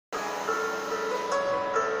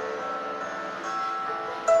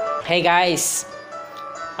Hey guys,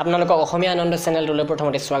 আপোনালোকক অসমীয়া আনন্দ চেনেলটোলৈ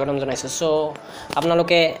প্ৰথমতে স্বাগতম জনাইছো। সো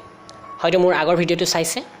আপোনালোকে হয়তো মোৰ আগৰ ভিডিওটো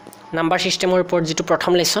চাইছে নাম্বাৰ সিস্টেমৰ ওপৰত যেটো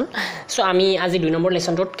প্ৰথম লেসন। সো আমি আজি 2 নম্বৰ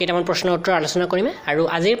লেসনটোত কেইটামান প্ৰশ্নৰ উত্তৰ আলোচনা কৰিম আৰু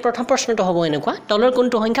আজিৰ প্ৰথম প্ৰশ্নটো হ'ব এনেকুৱা, তলৰ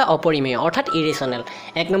কোনটো সংখ্যা অপৰিমেয় অৰ্থাৎ ইৰেশনাল।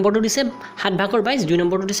 1 নম্বৰটো দিছে 7/22, 2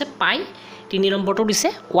 নম্বৰটো দিছে পাই, 3 নম্বৰটো দিছে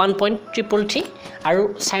 1.333 আৰু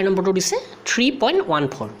 4 নম্বৰটো দিছে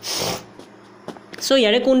 3.14। সো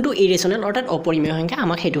ইয়াৰে কোনটো ইৰেশনাল অৰ্থাৎ অপৰিমেয় সংখ্যা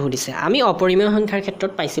আমাক হেতু সুধিছে। আমি অপৰিমেয় সংখ্যাৰ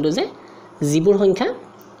ক্ষেত্ৰত পাইছিলো যে যিবোৰ সংখ্যা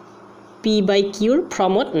p/q ৰ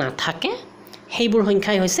ফৰ্মত নাথাকে সেইবোৰ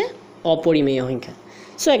সংখ্যাই হৈছে অপৰিমেয় সংখ্যা।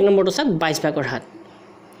 সো 1 নম্বৰটো চাওক 22/7,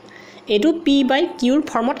 এটো p/q ৰ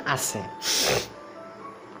ফৰ্মত আছে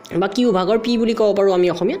বা q ভাগৰ p বুলি ক'ব পাৰো আমি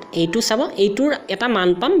অসমীয়াত। এইটো চাব, এইটোৰ এটা মান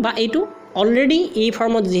পাম বা এইটো অলৰেডি এই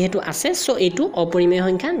ফৰ্মত যেহেতু আছে, সো এইটো অপৰিমেয়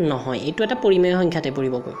সংখ্যা নহয়, এইটো এটা পৰিমেয় সংখ্যাতে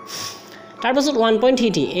পৰিবগৈ। তাৰ পাছত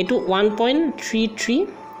 1.33, এইটো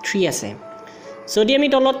 1.333 আছে। যদি আমি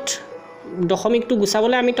তলত দশমিকটো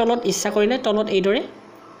গুচাবলৈ আমি তলত ইচ্ছা কৰিলে তলত এইদৰে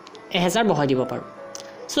 1000 বহাই দিব পাৰো।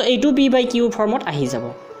 সো এইটো p/q ফৰ্মত আহি যাব।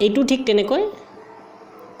 এইটো ঠিক তেনেকৈ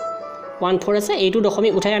 14 আছে, এইটো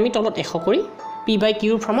দশমিক উঠাই আমি তলত 100 কৰি p/q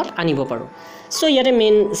ফৰ্মত আনিব পাৰো। সো ইয়াতে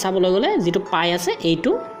মেইন চাবলৈ গ'লে যেটো পাই আছে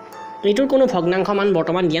এইটোৰ কোনো ভগ্নাংশ মান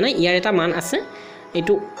বৰ্তমান দিয়া নাই, ইয়াৰ এটা মান আছে,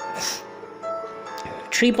 এইটো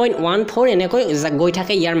 3.14 এনেকৈ গৈ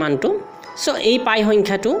থাকে ইয়াৰ মানটো। সো এই পাই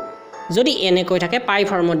সংখ্যাটো যদি এনেকৈ থাকে পাই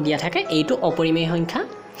ফৰ্মত দিয়া থাকে, এইটো অপৰিমেয় সংখ্যা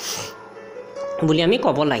বুলি আমি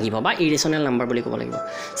ক'ব লাগিব বা ইৰেশনাল নাম্বাৰ বুলি ক'ব লাগিব।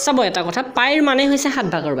 চাব এটা কথা, পাইৰ মানে হৈছে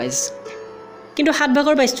 7/22, কিন্তু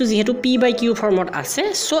 7/22 টো যেহেতু p/q ফৰ্মত আছে,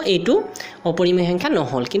 সো এইটো অপৰিমেয় সংখ্যা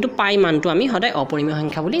নহল, কিন্তু পাই মানটো আমি সদায় অপৰিমেয়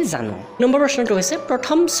সংখ্যা বুলি জানো। নম্বৰ প্ৰশ্নটো হৈছে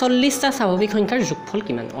প্ৰথম 40টা স্বাভাৱিক সংখ্যাৰ যোগফল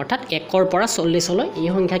কিমান অৰ্থাৎ 1 পৰা 40 লৈ এই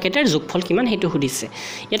সংখ্যা কেইটাৰ যোগফল কিমান হেতু সুধিছে।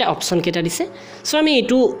 ইয়াতে অপচন কেইটা দিছে। সো আমি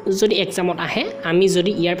এইটো যদি এক্সামত আহে, আমি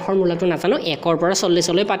যদি ইয়াৰ ফৰ্মুলাটো নাজানো 1 পৰা 40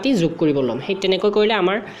 লৈ পাতি যোগ কৰিব লম, সেই তেনেকৈ কৰিলে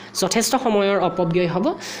আমাৰ যথেষ্ট সময়ৰ অপব্যয় হ'ব।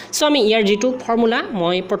 সো আমি ইয়াৰ যেটো ফৰ্মুলা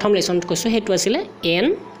মই প্ৰথম লেসনত কৈছো হেতু আছিল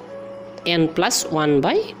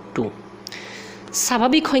n+1/2।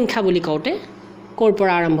 স্বাভাৱিক সংখ্যা বুলি কওঁতে ক'ৰ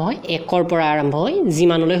পৰা আৰম্ভ হয়? 1 পৰা আৰম্ভ হয়,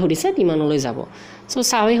 যিমানলৈ সুধিছে তিমানলৈ যাব। সো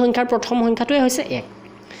স্বাভাৱিক সংখ্যাৰ প্ৰথম সংখ্যাটোৱে হৈছে 1।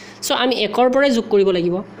 সো আমি 1 পৰা যোগ কৰিব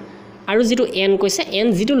লাগিব আৰু যেটো n কৈছে, n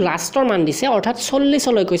যেটো লাষ্টৰ মান দিছে অৰ্থাৎ 40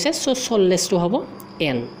 লৈ কৈছে, সো 40 টো হ'ব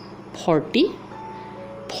n 40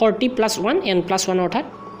 + 1, n+1 অৰ্থাৎ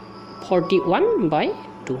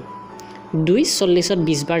 41/2। 2 40ত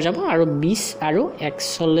 20 বাৰ যাব আৰু 20 আৰু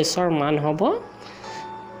 41ৰ মান হ'ব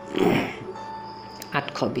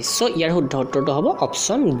 820। সো ইয়াৰ শুদ্ধ উত্তৰটো হ'ব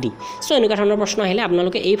অপচন ডি। সো এনেকুৱা ধৰণৰ প্ৰশ্ন আহিলে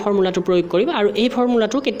আপোনালোকে এই ফৰ্মুলাটো প্ৰয়োগ কৰিব আৰু এই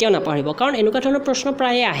ফৰ্মুলাটো কেতিয়াও নাপাহৰিব, কাৰণ এনেকুৱা ধৰণৰ প্ৰশ্ন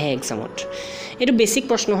প্ৰায়ে আহে এক্সামত। এইটো বেসিক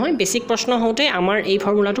প্ৰশ্ন হয়, বেসিক প্ৰশ্ন হওঁতে আমাৰ এই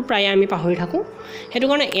ফৰ্মুলাটো প্ৰায়ে আমি পাহৰি থাকো, হেতু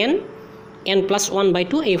কাৰণে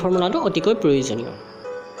n+1/2 এই ফৰ্মুলাটো অতিকৈ প্ৰয়োজনীয়।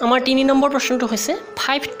 আমাৰ 3 নম্বৰ প্ৰশ্নটো হৈছে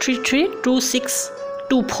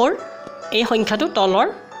 5332624 এই সংখ্যাটো তলৰ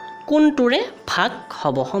কোনটোৰে ভাগ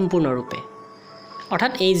হ'ব সম্পূৰ্ণৰূপে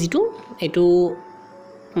অৰ্থাৎ এই যেটো এইটো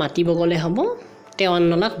মাতিব গলে হ'ব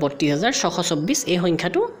 53,32,624। এই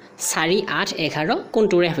সংখ্যাটো 4, 8, 11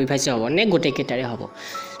 কোনটোৰে বিভাজ্য হ'ব নে গোটেই কেইটাৰে হ'ব।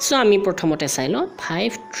 সো আমি প্ৰথমতে চাই লওঁ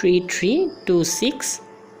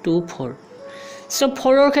 5332624। সো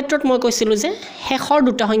 4 ৰ ক্ষেত্ৰত মই কৈছিলো যে শেষৰ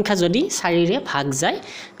দুটা সংখ্যা যদি 4 ৰে ভাগ যায়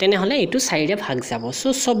তেনেহলে এইটো 4 ৰে ভাগ যাব। সো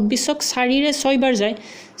 24ক 4 ৰে 6 বাৰ যায়,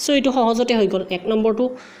 সো এইটো সহজতে হৈ গ'ল, 1 নম্বৰটো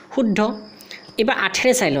শুদ্ধ। এবাৰ 8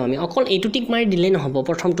 ৰে চাই লওঁ, আমি অকল এইটো টিক মাৰি দিলে নহব,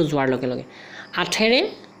 প্ৰথমটো যোৱাৰ লগে লগে 8 ৰে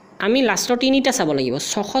আমি লাষ্টৰ তিনিটা চাব লাগিব,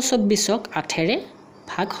 624ক 8 ৰে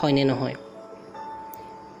ভাগ হয় নে নহয়।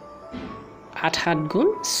 8 7 গুণ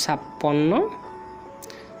 56,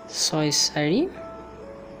 6 4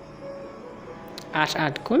 8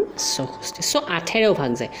 8 গুণ 64। সো 8 ৰেও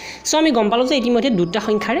ভাগ যায়। সো আমি গম পালো যে ইতিমধ্যে দুটা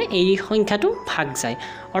সংখ্যাৰে এই সংখ্যাটো ভাগ যায়,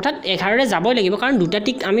 অৰ্থাৎ 11 ৰে যাবই লাগিব, কাৰণ দুটা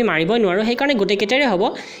টিক আমি মাৰিবই নোৱাৰো, সেই কাৰণে গোটেই কেইটাৰে হ'ব।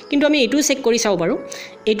 কিন্তু আমি এইটো চেক কৰি চাও পাৰো,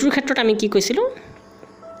 এইটোৰ ক্ষেত্ৰত আমি কি কৈছিলো,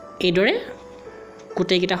 এইদৰে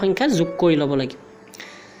গোটেই কেইটা সংখ্যা যোগ কৰি ল'ব লাগিব।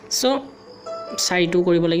 সো 4টো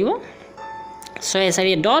কৰিব লাগিব, 6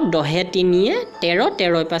 4 10, 10 3 13,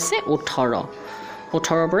 13 5 18,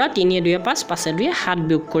 18 পৰা 3 2 5, 5 2 7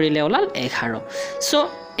 বিয়োগ কৰিলে ওলাল 11। সো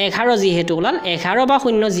 11 যেহেতু ওলাল, 11 বা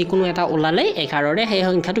 0 যিকোনো এটা ওলালে 11 ৰে সেই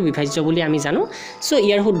সংখ্যাটো বিভাজ্য বুলি আমি জানো। সো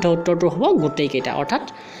ইয়াৰ শুদ্ধ উত্তৰটো হ'ব গোটেই কেইটা অৰ্থাৎ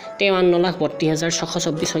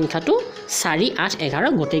 53,32,624 সংখ্যাটো 4, 8,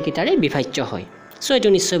 11 গোটেই কেইটাৰে বিভাজ্য হয়। সো এইটো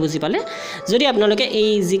নিশ্চয় বুজি পালে। যদি আপোনালোকে এই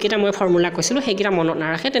যিকেইটা মই ফৰ্মুলা কৈছিলো সেইকেইটা মনত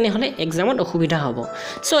নাৰাখে তেনেহলে এক্সামত অসুবিধা হ'ব।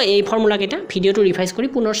 সো এই ফৰ্মুলা কেইটা ভিডিওটো ৰিভাইজ কৰি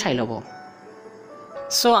পুনৰ চাই ল'ব।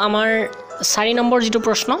 সো আমাৰ 4 নম্বৰ যেটো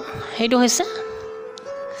প্ৰশ্ন হেতু হৈছে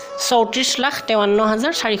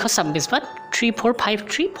 34,53,426 বা 3 4 5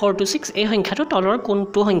 3 4 2 6 এই সংখ্যাটো তলৰ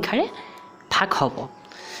কোনটো সংখ্যাৰে ভাগ হ'ব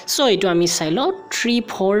সো এটো আমি চাইলো 3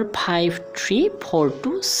 4 5 3 4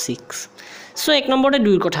 2 6 সো এক নম্বৰতে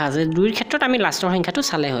 2 ৰ কথা আছে 2 ৰ ক্ষেত্ৰত আমি লাষ্টৰ সংখ্যাটো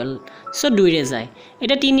চালে হ'ল সো 2 ৰে যায়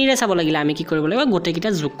এটা 3 ৰে চাব লাগিলে আমি কি কৰিব লাগিব গোটেইকিটা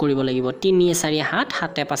যোগ কৰিব লাগিব 3 4 7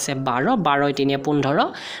 7 5 12 12 3 15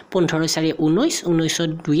 15 4 19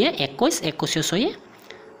 19 2 21 21 6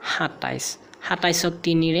 27 27ক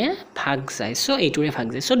 3 ৰে ভাগ যায় সো এইটোৰে ভাগ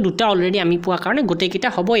যায় সো দুটা অলৰেডি আমি পোৱা কাৰণে গোটেইকিটা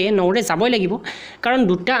হ'বয়ে 9 ৰে যাবই লাগিব কাৰণ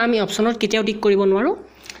দুটা আমি অপচনত কেতিয়াও টিক কৰিব নোৱাৰো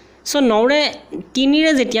সো 9 ৰে 3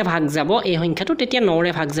 ৰে যেতিয়া ভাগ যাব এই সংখ্যাটো তেতিয়া 9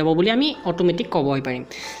 ৰে ভাগ যাব বুলি আমি অটোমেটিক ক'বই পাৰিম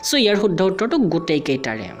সো ইয়াৰ শুদ্ধ উত্তৰটো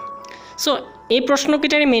গোটেইকেইটাৰে সো এই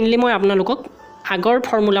প্ৰশ্নকেইটাৰে মেইনলি মই আপোনালোকক আগৰ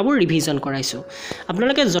ফৰ্মুলাবোৰ ৰিভিজন কৰাইছো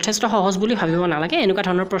আপোনালোকে যথেষ্ট সহজ বুলি ভাবিব নালাগে এনেকুৱা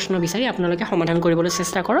ধৰণৰ প্ৰশ্ন বিচাৰি আপোনালোকে সমাধান কৰিবলৈ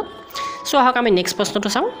চেষ্টা কৰক সো আহক আমি নেক্সট প্ৰশ্নটো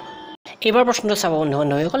চাওঁ এবাৰ প্ৰশ্নটো চাব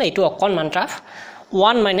বন্ধু-বান্ধৱীসকল এইটো অকণমান টাফ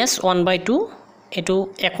 1 - 1/2 এটো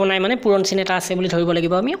একো নাই মানে পূৰণ চিন এটা আছে বুলি ধৰিব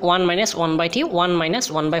লাগিব আমি 1 - 1/3 1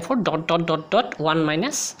 - 1/4 ... 1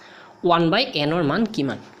 - 1/n ৰ মান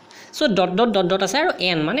কিমান সো ... আছে আৰু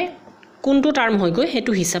n মানে কোনটো টাৰ্ম হৈ গৈ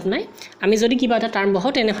হেতু হিসাব নাই আমি যদি কিবা এটা টাৰ্ম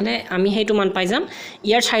বহাও তেনেহলে আমি হেতু মান পাই যাম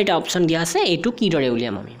ইয়াৰ চাৰিটা অপচন দিয়া আছে এইটো কি দৰে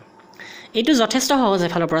উলিয়াম আমি এইটো যথেষ্ট সহজ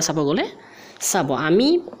এফালৰ পৰা চাব গলে চাব আমি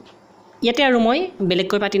ইয়াতে আৰু মই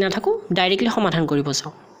বেলেগকৈ পাতি না থাকো ডাইৰেক্টলি সমাধান কৰিব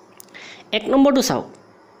চাও এক নম্বৰটো চাও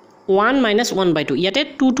 1 - 1/2 ইয়াতে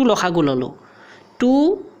 2 টো লখাগু ললো 2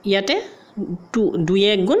 ইয়াতে 2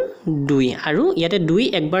 1 গুণ 2 আৰু ইয়াতে 2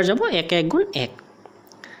 একবাৰ যাব 1 1 গুণ 1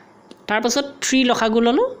 তাৰ পাছত 3 লখাগু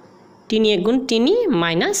ললো 3 1 গুণ 3 -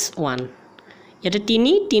 1 ইয়াতে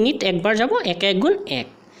 3 3 ত একবাৰ যাব 1 1 গুণ 1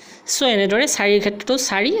 সো এনেদৰে 4 ৰ ক্ষেত্ৰটো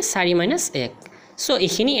 4 4 - 1 সো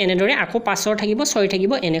এখিনি এনেদৰে আকৌ 5 ৰ থাকিব 6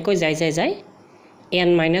 থাকিব এনেকৈ যাই n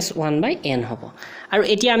 - 1/n হ'ব আৰু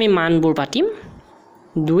এতিয়া আমি মানবোৰ পাতিম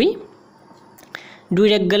 2 2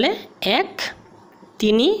 ৰেক গলে 1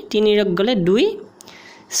 3 3 ৰেক গলে 2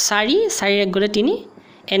 4 4 ৰেক গলে 3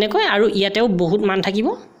 এনেকৈ আৰু ইয়াতেও বহুত মান থাকিব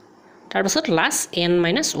তাৰ পাছত লাষ্ট n -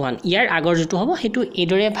 1 ইয়াৰ আগৰ যেটো হ'ব হেতু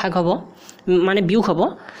এদৰে ভাগ হ'ব মানে বিয়োগ হ'ব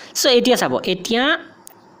সো এতিয়া চাব এতিয়া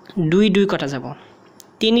 2 2 কটা যাব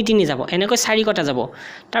 3 3 যাব এনেকৈ 4 কটা যাব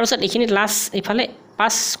তাৰ পাছত এখিনি লাষ্ট ইফালে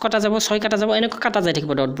 5 কটা যাব 6 কটা যাব এনেকৈ কাটা যায়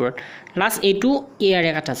থাকিব ডটবোৰত লাষ্ট এইটো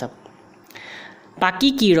ইয়াৰে কাটা যাব বাকি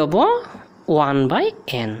কি ৰব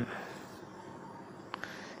 1/n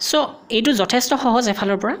সো এইটো যথেষ্ট সহজ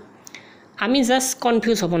এফালৰ পৰা আমি জাস্ট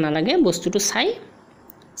কনফিউজ হ'ব নালাগে বস্তুটো চাই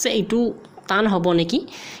যে এইটো টান হ'ব নেকি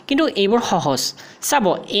কিন্তু এইবোৰ সহজ চাব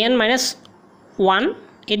n - 1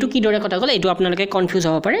 এটো কি দৰে কথা গলে এটো আপোনালোকে কনফিউজ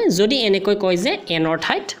হ'ব পাৰে যদি এনেকৈ কয় যে n ৰ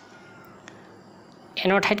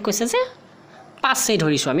ঠাইত কৈছে যে 5 এ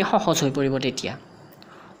ধৰিছো আমি সহজ হৈ পৰিব তেতিয়া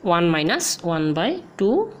 1 -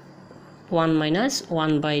 1/2 1 -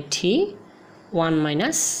 1/3 1 -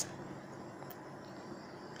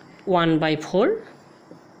 1/4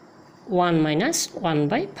 1 -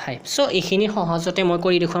 1/5 সো এখিনি সহজতে মই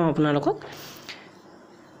কৰি দেখুৱাম আপোনালোকক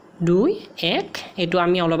 2 1 এটো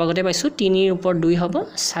আমি অলপ আগতে পাইছো 3 ৰ ওপৰত 2 হ'ব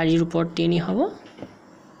 4 ৰ ওপৰত 3 হ'ব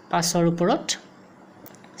 5 ৰ ওপৰত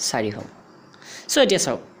 4 হ'ব সো এতিয়া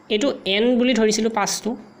চাও এটো n বুলি ধৰিছিলো 5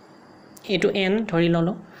 টো এটো n ধৰি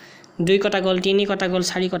ললো 2 কটা গল 3 কটা গল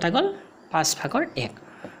 4 কটা গল 5 ভাগৰ 1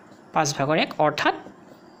 5 ভাগৰ 1 অৰ্থাৎ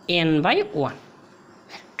n/1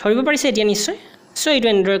 ধৰিব পাৰিছে এতিয়া নিশ্চয় সো এটো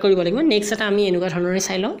এন্ড্ৰয় কৰিব লাগিব নেক্সট এটা আমি এনেকুৱা ধৰণৰে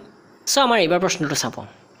চাই লওঁ সো আমাৰ এবাৰ প্ৰশ্নটো চাব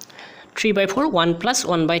 3/4 1 +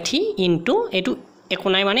 1/3 ইনটু এটো একো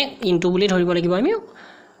নাই মানে ইনটু বুলি ধৰিব লাগিব আমি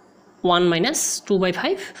 1 -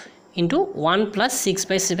 2/5 ইনটু 1 +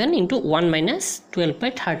 6/7 ইনটু 1 -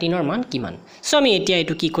 12/13 ৰ মান কিমান সো আমি এতিয়া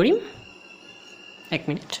এটো কি কৰিম এক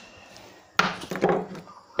মিনিট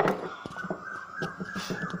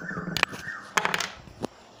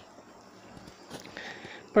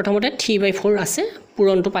প্ৰথমতে 3/4 আছে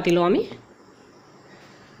পূৰণটো পাতিলো আমি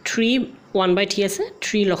 3 1/3 আছে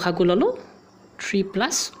 3 লখাগু ললো 3 +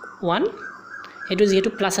 1 এটো যেহেতু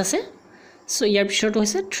প্লাস আছে সো ইয়াৰ পিছৰটো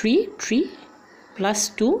হৈছে 3 3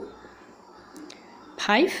 + 2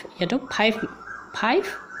 5 এটো 5 5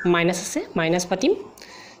 মাইনাস আছে মাইনাস পাতিম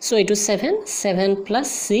সো এটো 7 7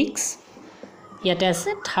 + 6 ইয়াতে আছে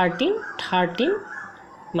 13 13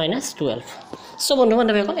 - 12 সো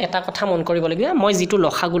বন্ধু-বান্ধৱীসকল এটা কথা মন কৰিব লাগিব মই যেটো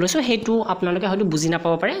লখাগু লৈছো হেতু আপোনালোকে হয়তো বুজি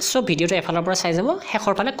নাপাব পাৰে সো ভিডিওটো এফালৰ পৰা চাই যাব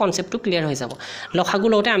হেখৰ ফালে কনসেপ্টটো ক্লিয়াৰ হৈ যাব লখাগু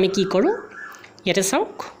লওতে আমি কি কৰো ইয়াতে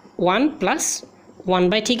চাওক 1 +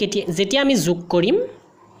 1/3 যেতিয়া আমি যোগ কৰিম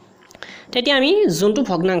তেতিয়া আমি যোনটো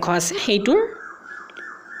ভগ্নাংশ আছে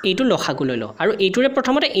এইটো লখাগু লৈ লও আৰু এইটোৰে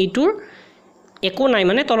প্ৰথমতে এইটোৰ একো নাই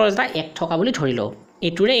মানে তলৰ এটা 1 থকা বুলি ধৰি লও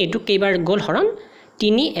এইটোৰে এইটো কেইবাৰ গল হৰণ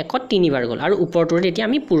 3 1 ত 3 বাৰ গল আৰু ওপৰটোৰে এতিয়া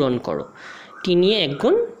আমি পূৰণ কৰো 3 1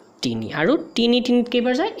 গুণ 3 আৰু 3 3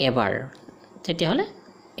 কেইবাৰ যায় এবাৰ তেতিয়াহ'লে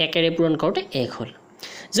 1 এৰে পূৰণ কৰোঁতে 1 হ'ল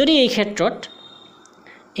যদি এই ক্ষেত্ৰত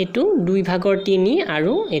এটো 2 ভাগৰ 3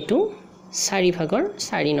 আৰু এটো 4 ভাগৰ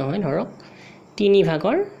 4 নহয় ধৰক 3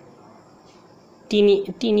 ভাগৰ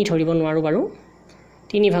 3 ধৰিব নোৱাৰো বাৰু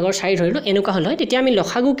 3 ভাগৰ 4 ধৰিলো এনেকুৱা হ'ল হয় তেতিয়া আমি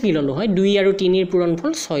লসাগু কি ললো হয় 2 আৰু 3 ৰ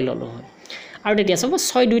পূৰণফল 6 ললো হয় আৰু তেতিয়া চাব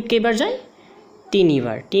 6 2 কেইবাৰ যায় 3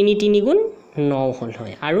 বাৰ 3 3 গুণ 9 হ'ল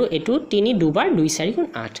হয় আৰু এটো 3 দুবাৰ 2 4 গুণ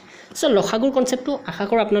 8 সো লসাগুৰ কনসেপ্টটো আশা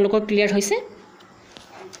কৰো আপোনালোকৰ ক্লিয়াৰ হৈছে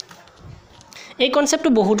এই কনসেপ্টটো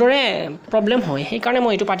বহুতৰে প্ৰবলেম হয় সেই কাৰণে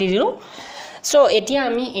মই এটো পাতি দিলো সো এতিয়া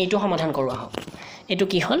আমি এইটো সমাধান কৰো আহক এটো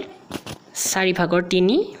কি হ'ল 4 ভাগৰ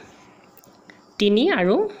 3 3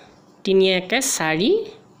 আৰু 3 1 4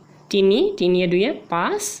 3 3 2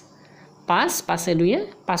 5 5 5 2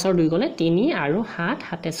 5 ৰ 2 গলে 3 আৰু 7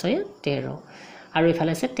 7 6 13 আৰু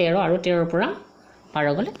ইফালে আছে 13 আৰু 13 ৰ পৰা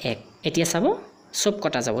 12 গলে 1 এতিয়া চাব সব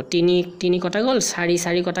কটা যাব 3 3 কটা গল 4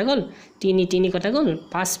 4 কটা গল 3 3 কটা গল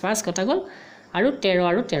 5 5 কটা গল আৰু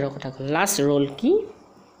 13 কটা গল লাষ্ট ৰোল কি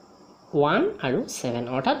 1 আৰু 7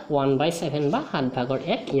 অৰ্থাৎ 1/7 বা 7 ভাগৰ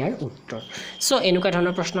 1 ইয়াৰ উত্তৰ সো এনেকুৱা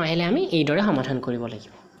ধৰণৰ প্ৰশ্ন আহিলে আমি এই দৰে সমাধান কৰিব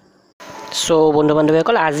লাগিব সো বন্ধু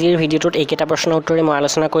বান্ধৱীসকল আজিৰ ভিডিওটোত এইকেইটা প্ৰশ্নৰ উত্তৰে মই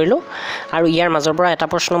আলোচনা কৰিলো আৰু ইয়াৰ মাজৰ পৰা এটা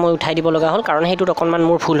প্ৰশ্ন মই উঠাই দিব লগা হ'ল কাৰণ হেতুত অকনমান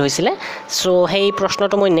মোৰ ভুল হৈছিল সো সেই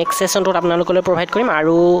প্ৰশ্নটো মই নেক্সট সেশনটোত আপোনালোকলৈ প্ৰভাইড কৰিম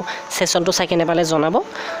আৰু সেশনটো চাই কেনে পালে জনাব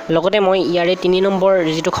লগতে মই ইয়াৰে 3 নম্বৰ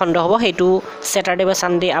যেটো খণ্ড হ'ব হেতু স্যাটাৰডে বা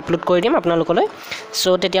সানডে আপলোড কৰি দিম আপোনালোকলৈ সো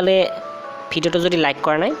তেতিয়ালে ভিডিওটো যদি লাইক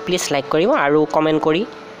কৰা নাই প্লিজ লাইক কৰিব আৰু কমেন্ট কৰি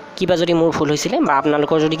কিবা যদি মোৰ ভুল হৈছিল বা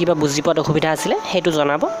আপোনালোকৰ যদি কিবা বুজি পোৱাত অসুবিধা আছিল হেতু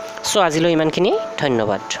জনাব সো আজিলৈ ইমানখিনি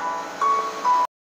ধন্যবাদ